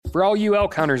For all you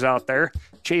elk hunters out there,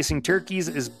 chasing turkeys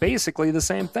is basically the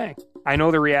same thing. I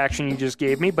know the reaction you just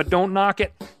gave me, but don't knock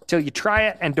it till you try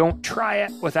it, and don't try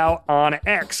it without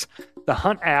OnX. The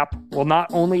Hunt app will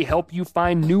not only help you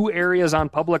find new areas on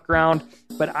public ground,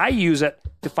 but I use it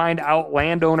to find out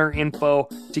landowner info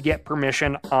to get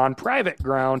permission on private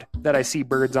ground that I see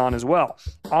birds on as well.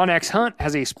 OnX Hunt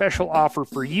has a special offer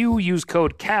for you. Use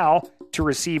code CAL to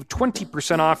receive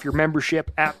 20% off your membership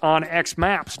at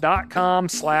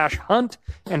onxmaps.com/hunt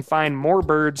and find more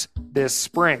birds this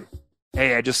spring.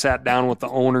 Hey, I just sat down with the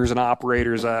owners and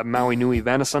operators of Maui Nui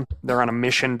Venison. They're on a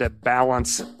mission to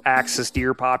balance axis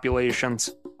deer populations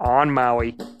on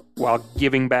Maui while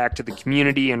giving back to the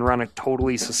community and run a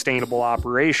totally sustainable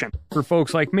operation. For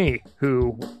folks like me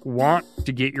who want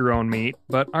to get your own meat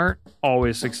but aren't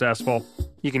always successful,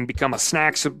 you can become a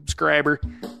snack subscriber,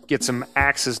 get some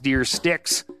axis deer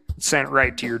sticks sent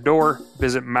right to your door.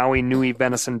 Visit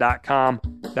MauiNuiVenison.com.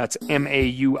 That's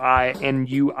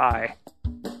MAUINUI.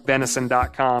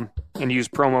 venison.com and use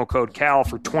promo code CAL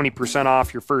for 20%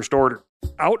 off your first order.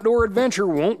 Outdoor adventure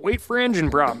won't wait for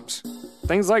engine problems.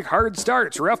 Things like hard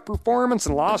starts, rough performance,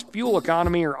 and lost fuel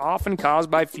economy are often caused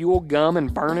by fuel gum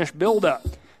and varnish buildup.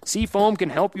 Seafoam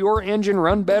can help your engine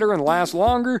run better and last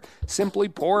longer. Simply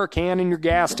pour a can in your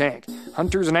gas tank.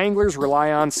 Hunters and anglers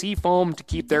rely on Seafoam to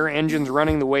keep their engines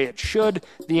running the way it should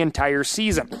the entire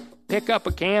season. Pick up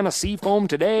a can of Seafoam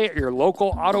today at your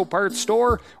local auto parts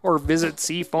store or visit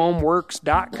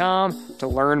SeafoamWorks.com to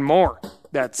learn more.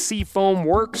 That's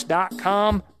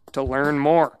SeafoamWorks.com to learn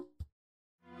more.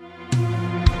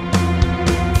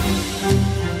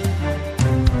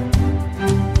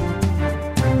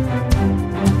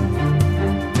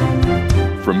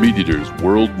 From MeatEater's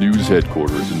World News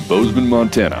Headquarters in Bozeman,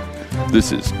 Montana,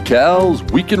 this is Cal's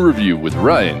Week in Review with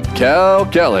Ryan Cal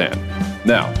Callahan.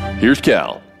 Now, here's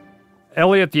Cal.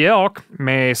 Elliot the elk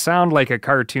may sound like a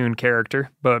cartoon character,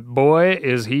 but boy,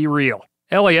 is he real.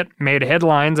 Elliot made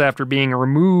headlines after being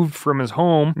removed from his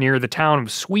home near the town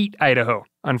of Sweet, Idaho.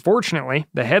 Unfortunately,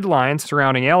 the headlines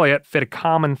surrounding Elliot fit a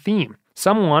common theme.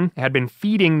 Someone had been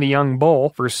feeding the young bull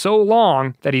for so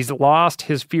long that he's lost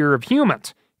his fear of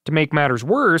humans. To make matters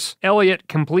worse, Elliot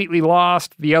completely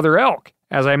lost the other elk.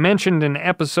 As I mentioned in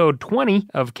episode 20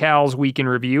 of Cal's Week in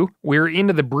Review, we're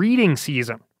into the breeding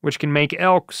season, which can make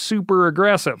elk super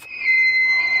aggressive.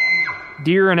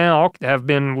 Deer and elk have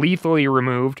been lethally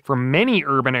removed from many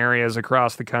urban areas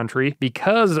across the country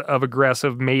because of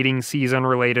aggressive mating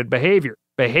season-related behavior.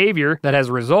 Behavior that has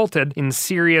resulted in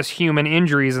serious human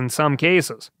injuries in some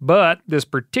cases. But this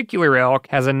particular elk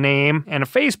has a name and a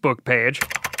Facebook page,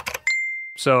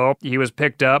 so he was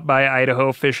picked up by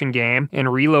Idaho Fish and Game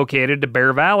and relocated to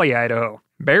Bear Valley, Idaho.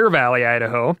 Bear Valley,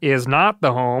 Idaho is not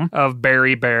the home of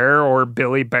Barry Bear or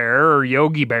Billy Bear or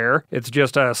Yogi Bear. It's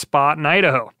just a spot in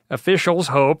Idaho. Officials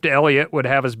hoped Elliot would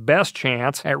have his best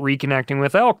chance at reconnecting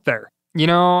with elk there. You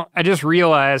know, I just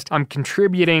realized I'm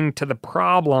contributing to the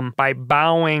problem by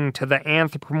bowing to the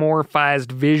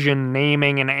anthropomorphized vision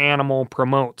naming an animal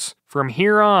promotes. From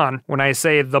here on, when I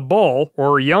say the bull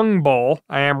or young bull,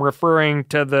 I am referring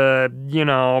to the,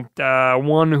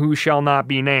 one who shall not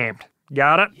be named.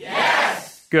 Got it?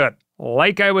 Yes! Good.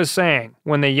 Like I was saying,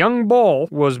 when the young bull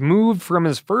was moved from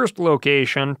his first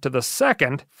location to the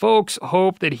second, folks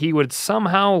hoped that he would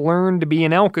somehow learn to be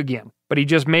an elk again. But he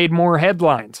just made more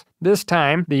headlines. This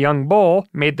time, the young bull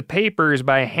made the papers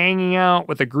by hanging out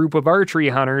with a group of archery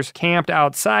hunters camped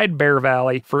outside Bear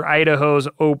Valley for Idaho's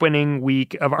opening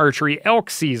week of archery elk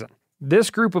season. This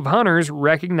group of hunters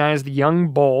recognized the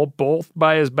young bull both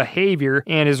by his behavior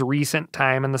and his recent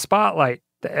time in the spotlight.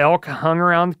 The elk hung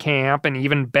around the camp and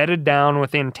even bedded down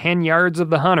within 10 yards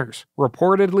of the hunters,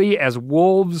 reportedly as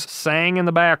wolves sang in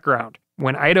the background.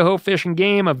 When Idaho Fish and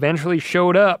Game eventually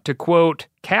showed up to, quote,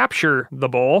 capture the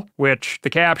bull, which the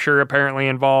capture apparently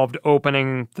involved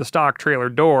opening the stock trailer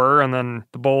door and then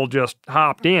the bull just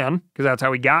hopped in, because that's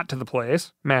how he got to the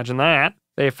place. Imagine that.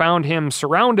 They found him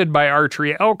surrounded by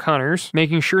archery elk hunters,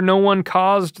 making sure no one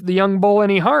caused the young bull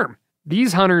any harm.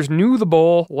 These hunters knew the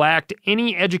bull lacked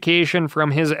any education from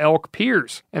his elk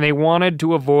peers, and they wanted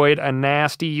to avoid a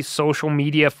nasty social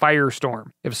media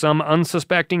firestorm. If some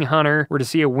unsuspecting hunter were to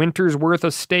see a winter's worth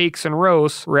of steaks and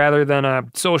roasts rather than a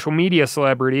social media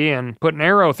celebrity and put an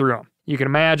arrow through him, you can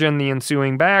imagine the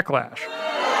ensuing backlash.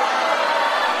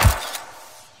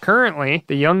 Currently,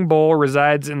 the young bull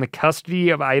resides in the custody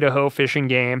of Idaho Fish and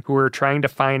Game, who are trying to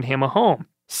find him a home.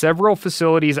 Several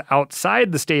facilities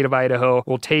outside the state of Idaho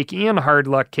will take in hard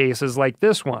luck cases like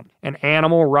this one, an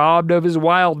animal robbed of his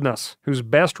wildness, whose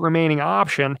best remaining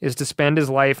option is to spend his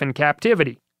life in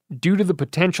captivity. Due to the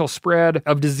potential spread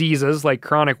of diseases like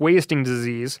chronic wasting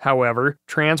disease, however,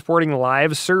 transporting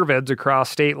live cervids across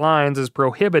state lines is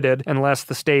prohibited unless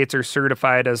the states are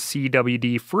certified as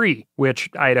CWD-free, which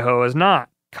Idaho is not.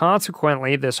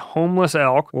 Consequently, this homeless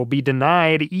elk will be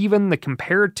denied even the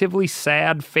comparatively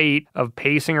sad fate of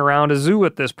pacing around a zoo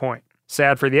at this point.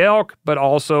 Sad for the elk, but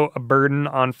also a burden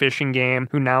on Fish and Game,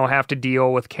 who now have to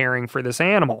deal with caring for this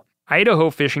animal. Idaho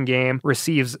Fish and Game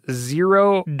receives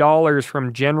 $0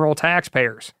 from general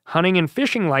taxpayers. Hunting and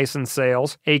fishing license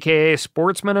sales, aka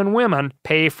sportsmen and women,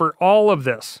 pay for all of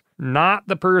this, not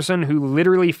the person who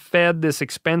literally fed this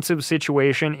expensive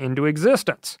situation into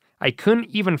existence. I couldn't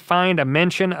even find a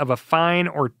mention of a fine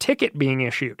or ticket being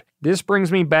issued. This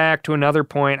brings me back to another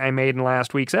point I made in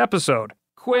last week's episode.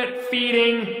 Quit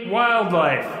feeding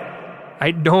wildlife. I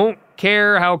don't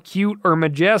care how cute or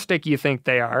majestic you think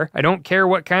they are. I don't care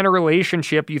what kind of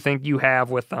relationship you think you have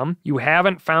with them. You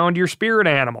haven't found your spirit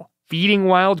animal. Feeding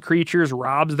wild creatures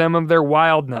robs them of their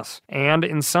wildness, and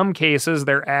in some cases,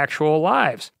 their actual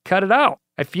lives. Cut it out.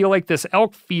 I feel like this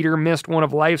elk feeder missed one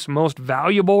of life's most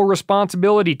valuable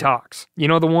responsibility talks. You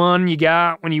know, the one you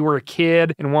got when you were a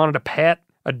kid and wanted a pet?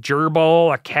 A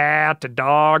gerbil, a cat, a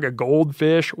dog, a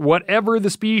goldfish, whatever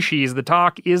the species, the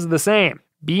talk is the same.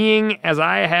 Being as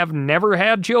I have never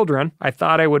had children, I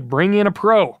thought I would bring in a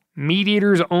pro,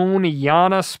 MeatEater's own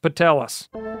Janis Putelis.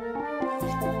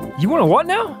 You want to what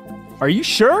now? Are you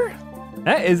sure?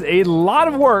 That is a lot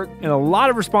of work and a lot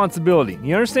of responsibility.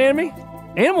 You understand me?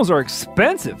 Animals are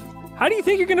expensive. How do you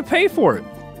think you're going to pay for it?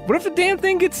 What if the damn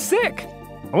thing gets sick?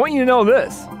 I want you to know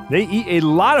this. They eat a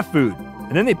lot of food,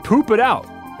 and then they poop it out.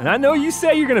 And I know you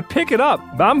say you're going to pick it up,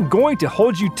 but I'm going to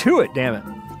hold you to it, damn it.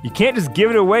 You can't just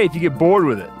give it away if you get bored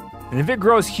with it. And if it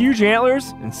grows huge antlers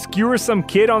and skewers some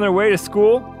kid on their way to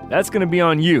school, that's going to be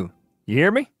on you. You hear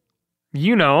me?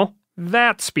 You know,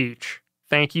 that speech.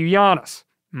 Thank you, Janis.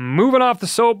 Moving off the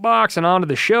soapbox and onto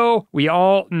the show, we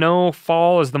all know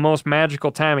fall is the most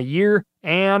magical time of year,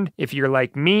 and if you're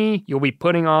like me, you'll be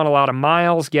putting on a lot of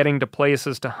miles getting to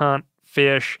places to hunt,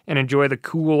 fish, and enjoy the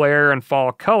cool air and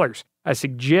fall colors. I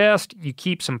suggest you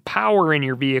keep some power in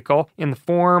your vehicle in the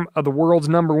form of the world's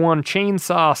 #1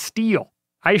 chainsaw, Stihl.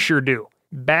 I sure do.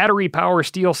 Battery power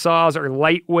Stihl saws are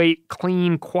lightweight,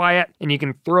 clean, quiet, and you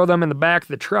can throw them in the back of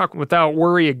the truck without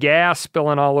worry of gas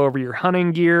spilling all over your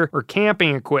hunting gear or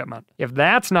camping equipment. If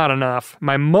that's not enough,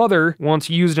 my mother once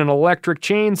used an electric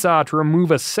chainsaw to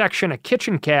remove a section of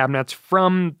kitchen cabinets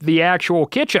from the actual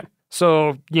kitchen.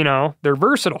 So, you know, they're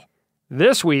versatile.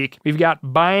 This week, we've got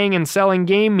buying and selling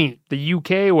game meat the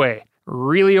UK way,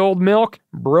 really old milk,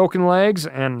 broken legs,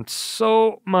 and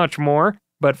so much more.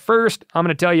 But first, I'm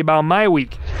going to tell you about my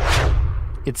week.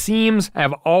 It seems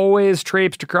I've always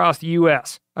traipsed across the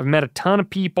US. I've met a ton of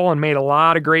people and made a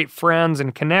lot of great friends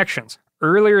and connections.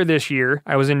 Earlier this year,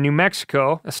 I was in New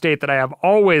Mexico, a state that I have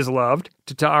always loved,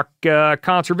 to talk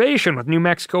conservation with New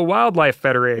Mexico Wildlife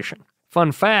Federation.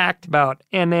 Fun fact about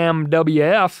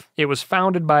NMWF, it was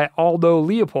founded by Aldo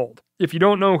Leopold. If you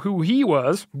don't know who he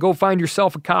was, go find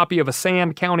yourself a copy of a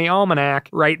Sand County Almanac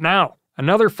right now.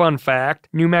 Another fun fact,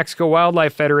 New Mexico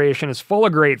Wildlife Federation is full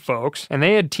of great folks, and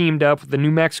they had teamed up with the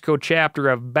New Mexico chapter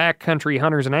of Backcountry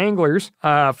Hunters and Anglers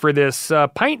for this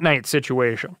pint night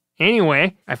situation.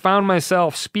 Anyway, I found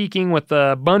myself speaking with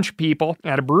a bunch of people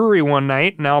at a brewery one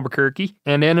night in Albuquerque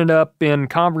and ended up in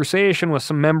conversation with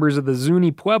some members of the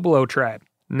Zuni Pueblo tribe.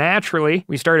 Naturally,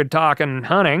 we started talking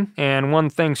hunting, and one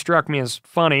thing struck me as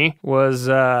funny was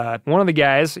one of the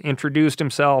guys introduced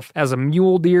himself as a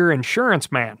mule deer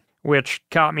insurance man, which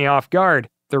caught me off guard.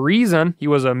 The reason he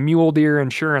was a mule deer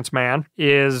insurance man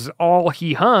is all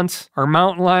he hunts are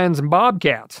mountain lions and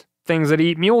bobcats, things that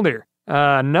eat mule deer.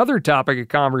 Another topic of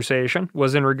conversation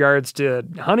was in regards to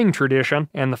hunting tradition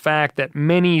and the fact that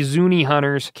many Zuni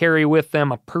hunters carry with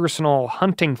them a personal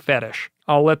hunting fetish.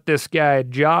 I'll let this guy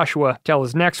Joshua tell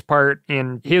his next part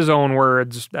in his own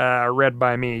words, read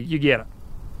by me. You get it.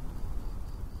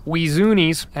 We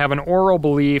Zunis have an oral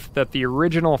belief that the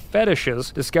original fetishes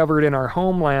discovered in our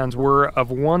homelands were of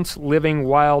once living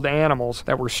wild animals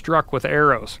that were struck with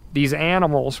arrows. These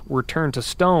animals were turned to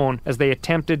stone as they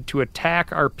attempted to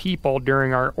attack our people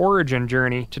during our origin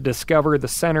journey to discover the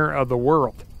center of the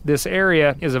world. This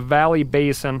area is a valley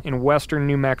basin in western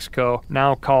New Mexico,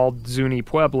 now called Zuni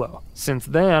Pueblo. Since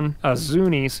then, us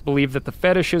Zunis believe that the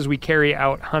fetishes we carry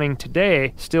out hunting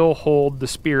today still hold the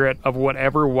spirit of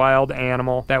whatever wild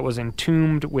animal that was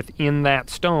entombed within that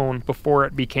stone before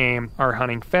it became our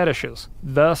hunting fetishes.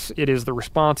 Thus, it is the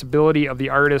responsibility of the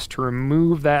artist to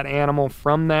remove that animal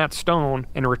from that stone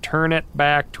and return it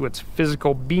back to its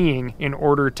physical being in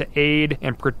order to aid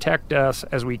and protect us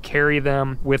as we carry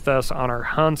them with us on our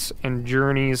hunts hunts and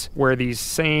journeys where these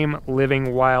same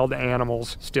living wild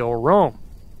animals still roam.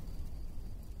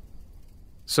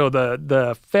 So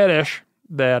the fetish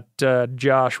that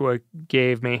Joshua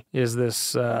gave me is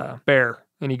this bear.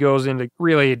 And he goes into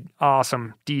really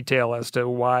awesome detail as to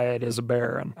why it is a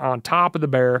bear. And on top of the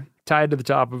bear, tied to the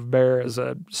top of the bear, is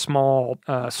a small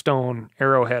stone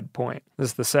arrowhead point. This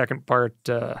is the second part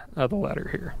of the letter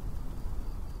here.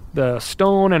 The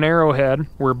stone and arrowhead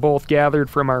were both gathered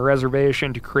from our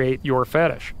reservation to create your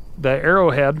fetish. The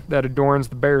arrowhead that adorns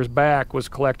the bear's back was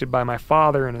collected by my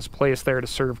father and is placed there to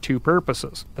serve two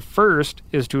purposes. The first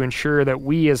is to ensure that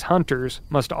we as hunters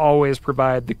must always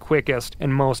provide the quickest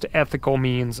and most ethical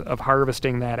means of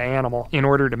harvesting that animal in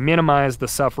order to minimize the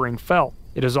suffering felt.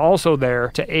 It is also there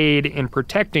to aid in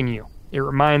protecting you. It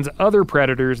reminds other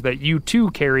predators that you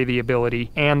too carry the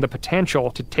ability and the potential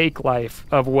to take life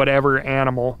of whatever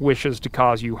animal wishes to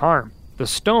cause you harm. The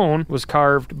stone was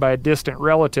carved by a distant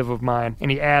relative of mine,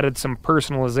 and he added some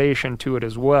personalization to it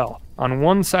as well. On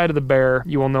one side of the bear,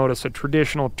 you will notice a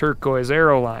traditional turquoise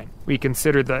arrow line. We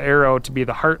consider the arrow to be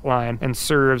the heart line and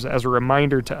serves as a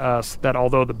reminder to us that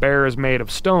although the bear is made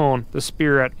of stone, the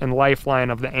spirit and lifeline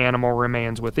of the animal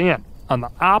remains within. On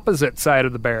the opposite side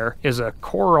of the bear is a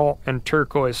coral and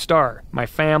turquoise star. My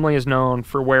family is known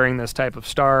for wearing this type of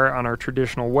star on our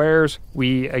traditional wares.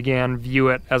 We, again, view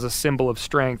it as a symbol of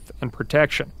strength and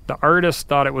protection. The artist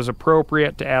thought it was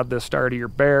appropriate to add this star to your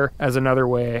bear as another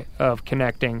way of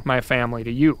connecting my family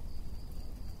to you.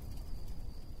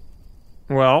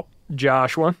 Well,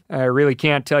 Joshua, I really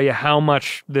can't tell you how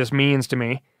much this means to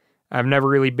me. I've never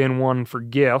really been one for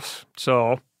gifts,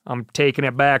 so I'm taking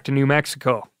it back to New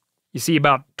Mexico. You see,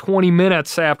 about 20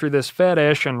 minutes after this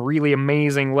fetish and really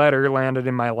amazing letter landed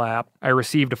in my lap, I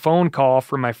received a phone call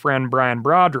from my friend Brian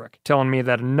Broderick telling me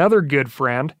that another good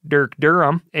friend, Dirk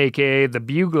Durham, aka the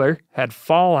Bugler, had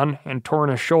fallen and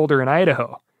torn his shoulder in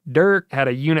Idaho. Dirk had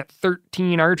a Unit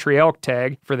 13 archery elk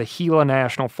tag for the Gila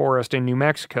National Forest in New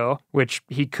Mexico, which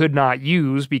he could not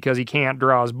use because he can't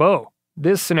draw his bow.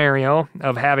 This scenario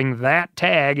of having that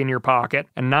tag in your pocket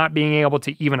and not being able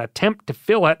to even attempt to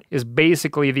fill it is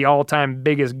basically the all-time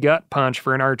biggest gut punch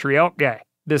for an archery elk guy.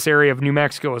 This area of New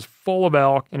Mexico is full of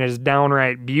elk and is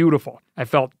downright beautiful. I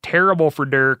felt terrible for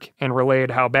Dirk and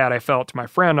relayed how bad I felt to my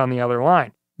friend on the other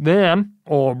line. Then,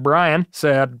 old Brian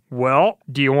said, "Well,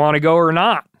 do you want to go or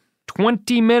not?"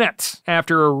 20 minutes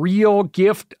after a real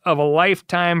gift of a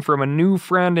lifetime from a new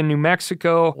friend in New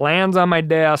Mexico lands on my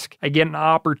desk, I get an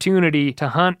opportunity to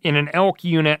hunt in an elk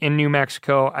unit in New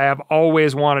Mexico I have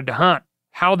always wanted to hunt.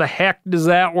 How the heck does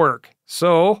that work?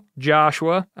 So,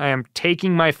 Joshua, I am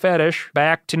taking my fetish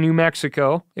back to New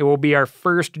Mexico. It will be our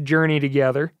first journey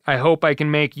together. I hope I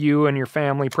can make you and your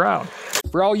family proud.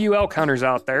 For all you elk hunters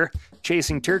out there,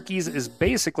 chasing turkeys is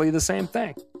basically the same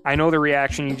thing. I know the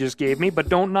reaction you just gave me, but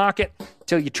don't knock it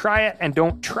till you try it, and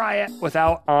don't try it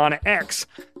without OnX.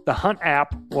 The Hunt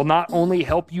app will not only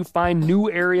help you find new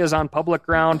areas on public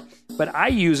ground, but I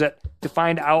use it to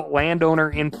find out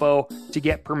landowner info to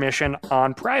get permission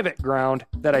on private ground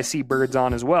that I see birds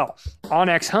on as well.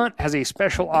 OnX Hunt has a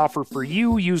special offer for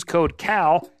you. Use code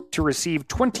CAL to receive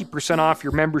 20% off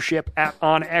your membership at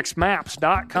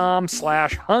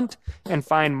onxmaps.com/hunt and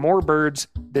find more birds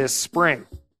this spring.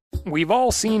 We've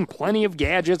all seen plenty of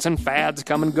gadgets and fads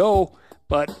come and go,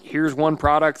 but here's one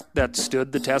product that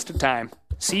stood the test of time: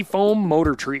 Seafoam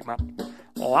Motor Treatment.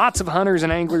 Lots of hunters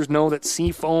and anglers know that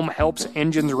Seafoam helps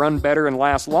engines run better and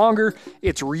last longer.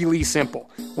 It's really simple.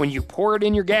 When you pour it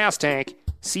in your gas tank,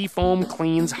 Seafoam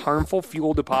cleans harmful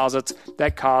fuel deposits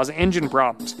that cause engine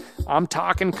problems. I'm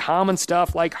talking common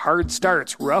stuff like hard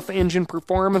starts, rough engine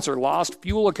performance, or lost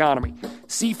fuel economy.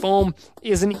 Seafoam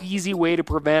is an easy way to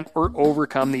prevent or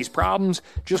overcome these problems.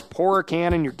 Just pour a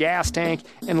can in your gas tank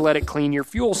and let it clean your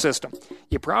fuel system.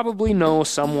 You probably know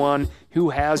someone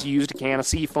who has used a can of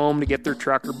Seafoam to get their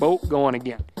truck or boat going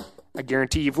again. I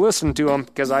guarantee you've listened to them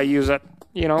because I use it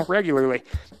regularly.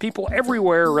 People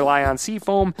everywhere rely on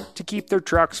Seafoam to keep their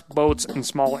trucks, boats, and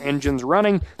small engines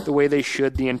running the way they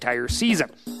should the entire season.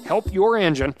 Help your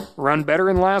engine run better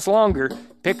and last longer.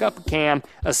 Pick up a can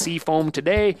of Seafoam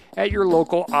today at your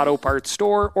local auto parts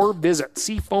store or visit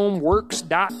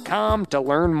seafoamworks.com to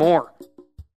learn more.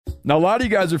 Now, a lot of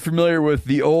you guys are familiar with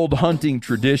the old hunting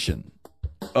tradition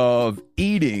of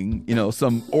eating,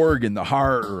 some organ, the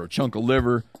heart or a chunk of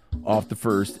liver, off the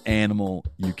first animal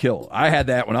you kill. I had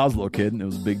that when I was a little kid, and it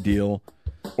was a big deal.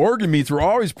 Organ meats were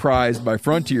always prized by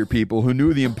frontier people who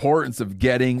knew the importance of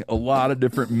getting a lot of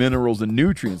different minerals and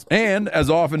nutrients. And, as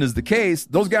often is the case,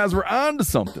 those guys were onto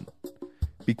something.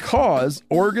 because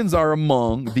organs are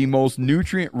among the most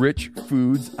nutrient-rich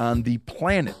foods on the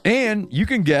planet. And you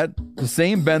can get the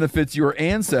same benefits your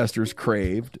ancestors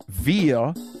craved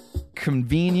via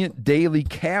convenient daily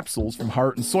capsules from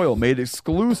Heart and Soil, made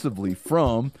exclusively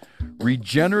from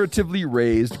regeneratively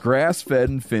raised, grass-fed,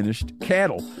 and finished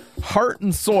cattle. Heart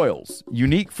and Soil's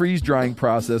unique freeze-drying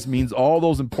process means all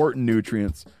those important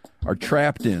nutrients are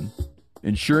trapped in,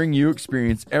 ensuring you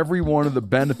experience every one of the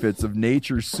benefits of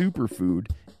nature's superfood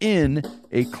in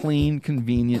a clean,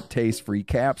 convenient, taste-free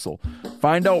capsule.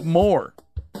 Find out more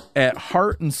at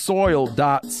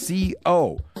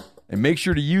heartandsoil.co and make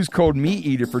sure to use code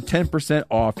MeatEater for 10%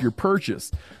 off your purchase.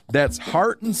 That's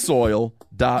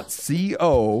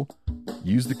heartandsoil.co.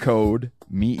 Use the code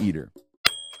MeatEater.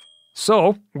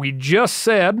 So, we just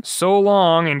said so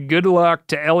long and good luck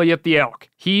to Elliot the elk,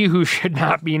 he who should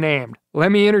not be named.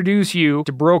 Let me introduce you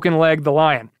to Broken Leg the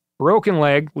lion. Broken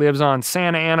Leg lives on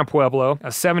Santa Ana Pueblo, a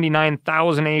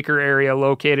 79,000-acre area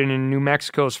located in New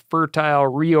Mexico's fertile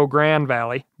Rio Grande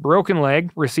Valley. Broken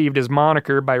Leg received his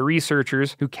moniker by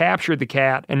researchers who captured the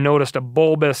cat and noticed a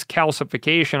bulbous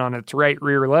calcification on its right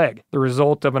rear leg, the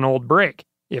result of an old break.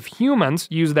 If humans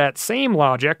use that same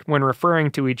logic when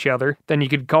referring to each other, then you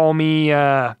could call me,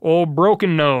 old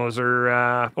broken nose or,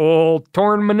 old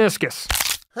torn meniscus.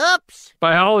 Oops.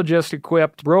 Biologists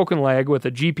equipped Broken Leg with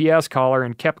a GPS collar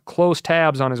and kept close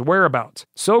tabs on his whereabouts.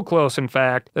 So close, in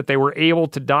fact, that they were able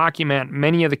to document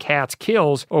many of the cat's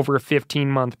kills over a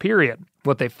 15-month period.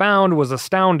 What they found was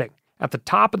astounding. At the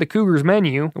top of the cougar's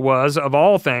menu was, of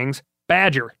all things,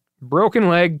 badger. Broken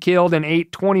Leg killed and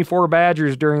ate 24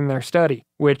 badgers during their study,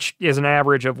 which is an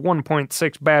average of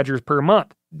 1.6 badgers per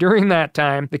month. During that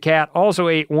time, the cat also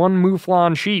ate 1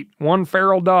 mouflon sheep, 1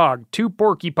 feral dog, 2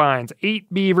 porcupines,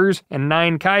 8 beavers, and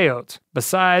 9 coyotes.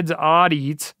 Besides odd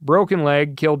eats, Broken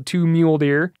Leg killed 2 mule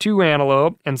deer, 2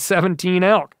 antelope, and 17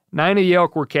 elk. 9 of the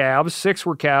elk were calves, 6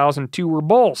 were cows, and 2 were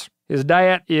bulls. His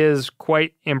diet is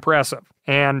quite impressive,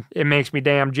 and it makes me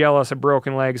damn jealous of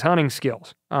Broken Leg's hunting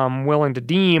skills. I'm willing to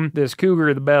deem this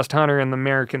cougar the best hunter in the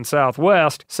American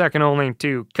Southwest, second only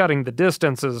to Cutting the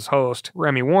Distance's host,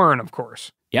 Remy Warren, of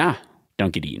course. Yeah,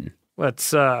 don't get eaten.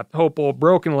 Let's hope old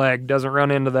Broken Leg doesn't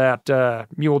run into that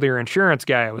mule deer insurance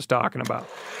guy I was talking about.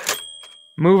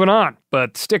 Moving on,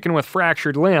 but sticking with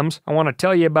fractured limbs, I want to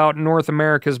tell you about North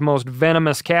America's most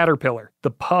venomous caterpillar,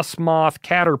 the puss moth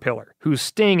caterpillar, whose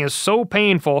sting is so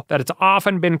painful that it's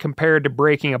often been compared to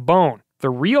breaking a bone. The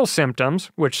real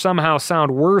symptoms, which somehow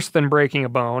sound worse than breaking a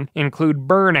bone, include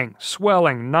burning,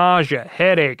 swelling, nausea,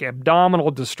 headache,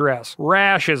 abdominal distress,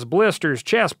 rashes, blisters,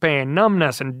 chest pain,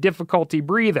 numbness, and difficulty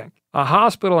breathing. A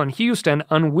hospital in Houston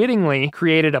unwittingly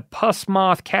created a puss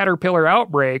moth caterpillar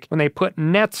outbreak when they put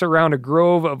nets around a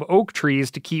grove of oak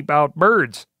trees to keep out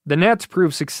birds. The nets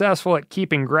proved successful at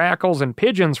keeping grackles and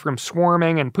pigeons from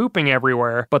swarming and pooping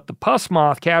everywhere, but the puss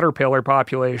moth caterpillar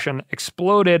population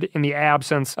exploded in the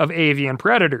absence of avian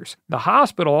predators. The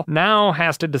hospital now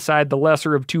has to decide the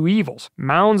lesser of two evils,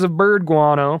 mounds of bird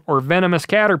guano or venomous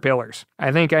caterpillars.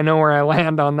 I think I know where I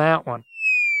land on that one.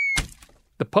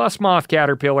 The puss moth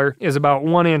caterpillar is about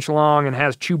 1 inch long and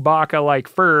has Chewbacca-like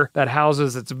fur that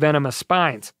houses its venomous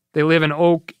spines. They live in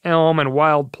oak, elm, and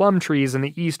wild plum trees in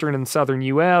the eastern and southern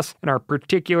U.S. and are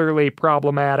particularly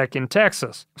problematic in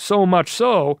Texas. So much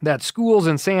so that schools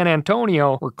in San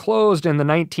Antonio were closed in the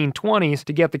 1920s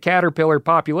to get the caterpillar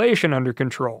population under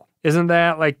control. Isn't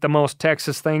that like the most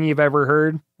Texas thing you've ever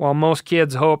heard? While most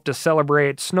kids hope to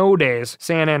celebrate snow days,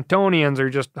 San Antonians are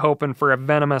just hoping for a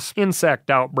venomous insect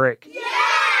outbreak. Yeah!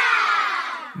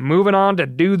 Moving on to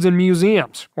dudes in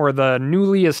museums, or the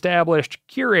newly established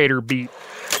curator beat.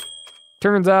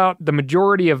 Turns out the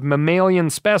majority of mammalian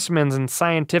specimens in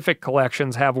scientific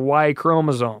collections have Y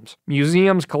chromosomes.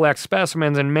 Museums collect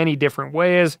specimens in many different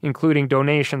ways, including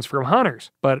donations from hunters.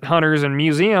 But hunters and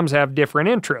museums have different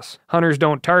interests. Hunters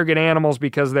don't target animals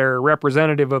because they're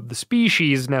representative of the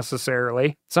species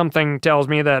necessarily. Something tells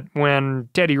me that when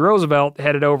Teddy Roosevelt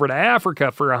headed over to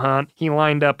Africa for a hunt, he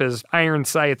lined up his iron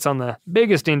sights on the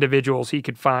biggest individuals he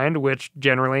could find, which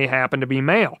generally happened to be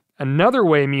male. Another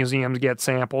way museums get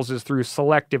samples is through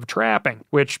selective trapping,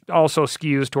 which also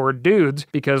skews toward dudes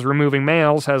because removing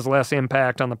males has less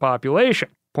impact on the population.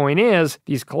 Point is,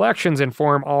 these collections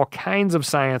inform all kinds of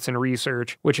science and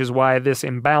research, which is why this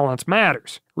imbalance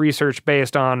matters. Research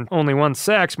based on only one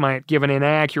sex might give an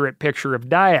inaccurate picture of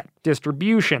diet,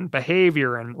 distribution,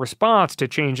 behavior, and response to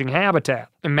changing habitat.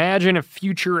 Imagine if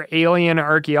future alien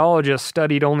archaeologists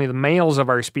studied only the males of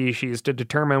our species to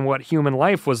determine what human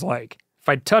life was like. If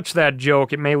I touch that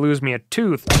joke, it may lose me a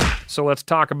tooth, so let's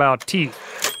talk about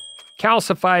teeth.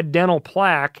 Calcified dental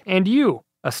plaque, and you.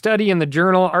 A study in the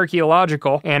journal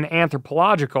Archaeological and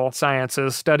Anthropological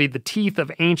Sciences studied the teeth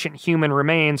of ancient human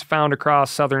remains found across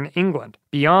southern England.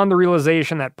 Beyond the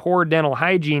realization that poor dental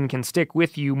hygiene can stick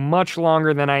with you much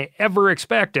longer than I ever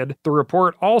expected, the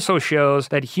report also shows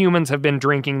that humans have been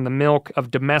drinking the milk of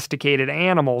domesticated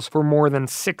animals for more than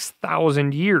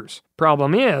 6,000 years.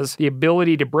 Problem is, the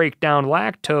ability to break down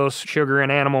lactose sugar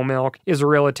in animal milk is a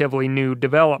relatively new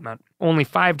development. Only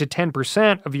 5 to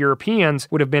 10% of Europeans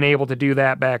would have been able to do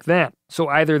that back then. So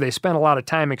either they spent a lot of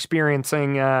time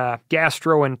experiencing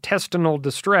gastrointestinal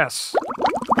distress,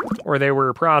 or they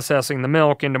were processing the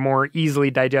milk into more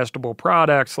easily digestible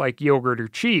products like yogurt or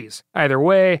cheese. Either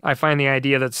way, I find the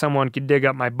idea that someone could dig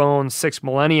up my bones 6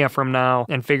 millennia from now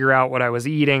and figure out what I was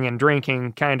eating and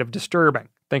drinking kind of disturbing.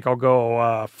 Think I'll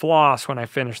go floss when I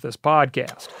finish this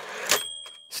podcast.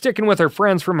 Sticking with our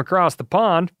friends from across the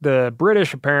pond, the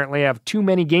British apparently have too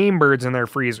many game birds in their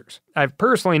freezers. I've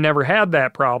personally never had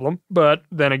that problem, but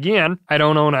then again, I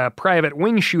don't own a private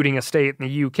wing shooting estate in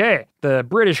the UK. The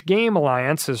British Game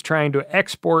Alliance is trying to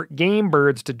export game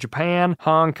birds to Japan,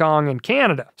 Hong Kong, and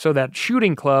Canada so that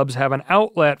shooting clubs have an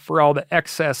outlet for all the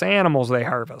excess animals they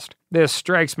harvest. This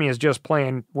strikes me as just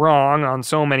plain wrong on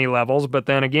so many levels, but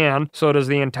then again, so does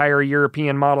the entire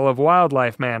European model of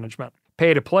wildlife management.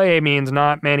 Pay to play means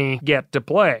not many get to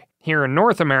play. Here in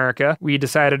North America, we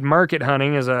decided market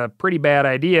hunting is a pretty bad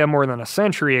idea more than a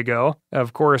century ago.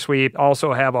 Of course, we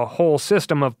also have a whole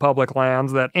system of public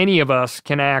lands that any of us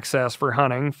can access for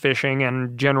hunting, fishing,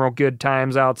 and general good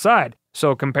times outside.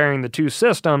 So comparing the two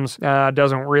systems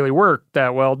doesn't really work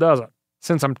that well, does it?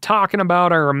 Since I'm talking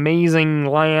about our amazing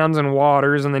lands and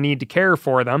waters and the need to care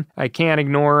for them, I can't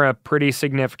ignore a pretty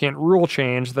significant rule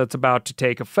change that's about to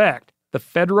take effect. The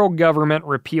federal government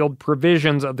repealed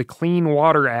provisions of the Clean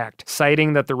Water Act,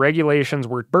 citing that the regulations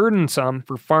were burdensome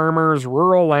for farmers,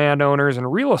 rural landowners, and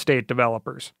real estate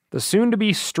developers. The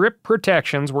soon-to-be strip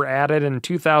protections were added in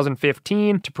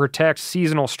 2015 to protect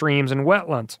seasonal streams and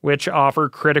wetlands, which offer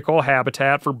critical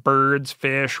habitat for birds,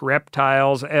 fish,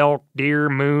 reptiles, elk, deer,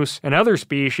 moose, and other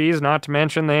species, not to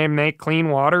mention they make clean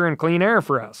water and clean air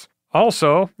for us.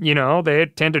 Also, they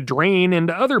tend to drain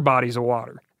into other bodies of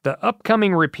water. The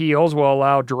upcoming repeals will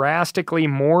allow drastically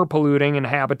more polluting and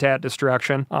habitat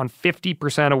destruction on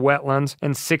 50% of wetlands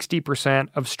and 60%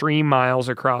 of stream miles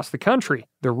across the country.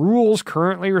 The rules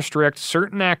currently restrict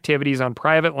certain activities on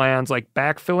private lands like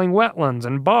backfilling wetlands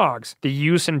and bogs, the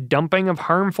use and dumping of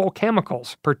harmful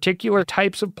chemicals, particular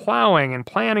types of plowing, and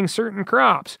planting certain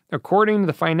crops. According to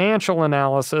the financial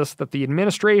analysis that the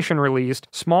administration released,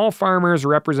 small farmers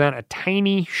represent a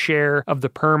tiny share of the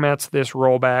permits this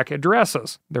rollback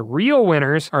addresses. The real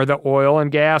winners are the oil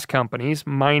and gas companies,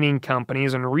 mining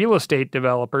companies, and real estate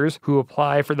developers who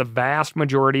apply for the vast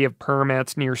majority of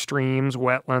permits near streams,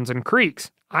 wetlands, and creeks.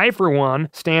 I, for one,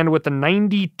 stand with the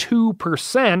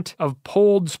 92% of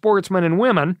polled sportsmen and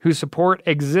women who support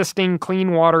existing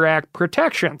Clean Water Act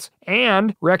protections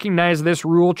and recognize this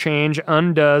rule change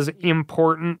undoes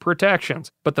important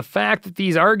protections. But the fact that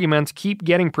these arguments keep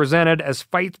getting presented as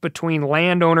fights between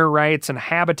landowner rights and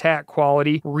habitat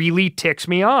quality really ticks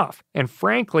me off. And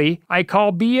frankly, I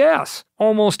call BS.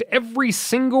 Almost every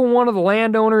single one of the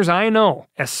landowners I know,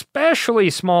 especially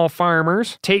small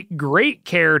farmers, take great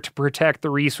care to protect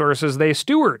the resources they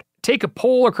steward. Take a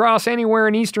poll across anywhere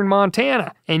in eastern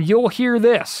Montana, and you'll hear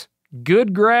this.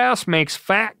 Good grass makes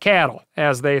fat cattle,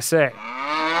 as they say.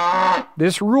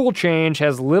 This rule change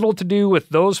has little to do with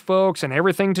those folks and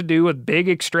everything to do with big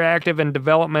extractive and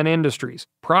development industries.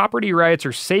 Property rights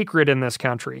are sacred in this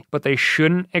country, but they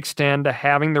shouldn't extend to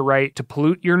having the right to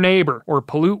pollute your neighbor or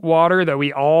pollute water that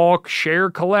we all share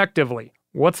collectively.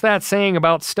 What's that saying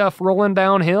about stuff rolling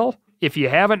downhill? If you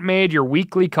haven't made your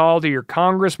weekly call to your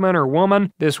congressman or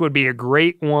woman, this would be a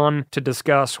great one to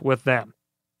discuss with them.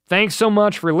 Thanks so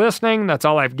much for listening. That's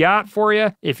all I've got for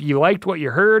you. If you liked what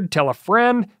you heard, tell a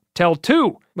friend, tell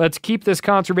two. Let's keep this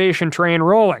conservation train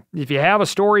rolling. If you have a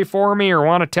story for me or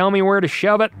want to tell me where to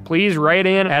shove it, please write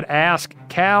in at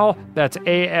AskCal, that's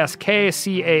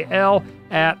ASKCAL,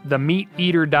 at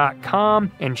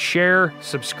themeateater.com, and share,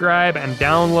 subscribe, and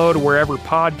download wherever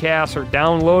podcasts are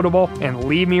downloadable, and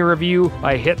leave me a review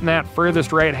by hitting that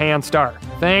furthest right-hand star.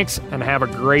 Thanks, and have a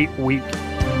great week.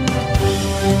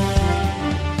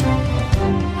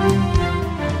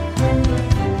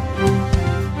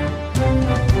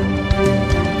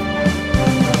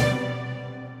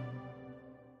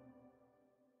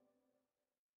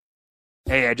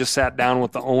 Hey, I just sat down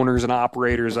with the owners and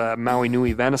operators of Maui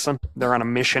Nui Venison. They're on a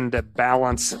mission to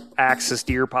balance axis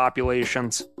deer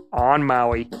populations on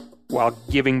Maui while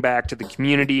giving back to the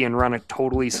community and run a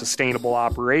totally sustainable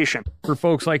operation. For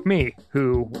folks like me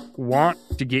who want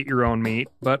to get your own meat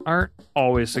but aren't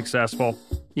always successful,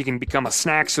 you can become a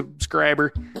snack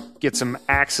subscriber, get some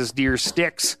Axis deer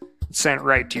sticks sent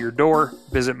right to your door.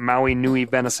 Visit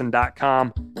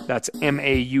MauiNuiVenison.com. That's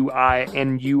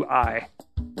MAUINUI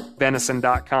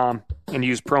venison.com and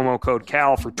use promo code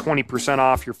CAL for 20%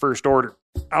 off your first order.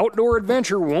 Outdoor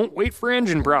adventure won't wait for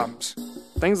engine problems.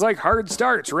 Things like hard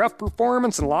starts, rough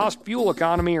performance, and lost fuel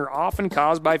economy are often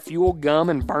caused by fuel gum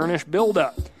and varnish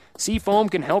buildup. Seafoam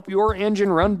can help your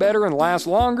engine run better and last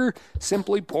longer.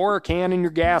 Simply pour a can in your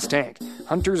gas tank.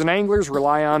 Hunters and anglers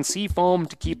rely on Seafoam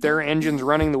to keep their engines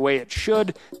running the way it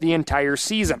should the entire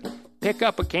season. Pick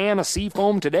up a can of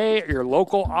Seafoam today at your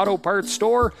local auto parts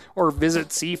store or visit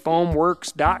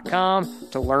SeafoamWorks.com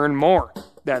to learn more.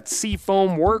 That's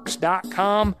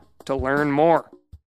SeafoamWorks.com to learn more.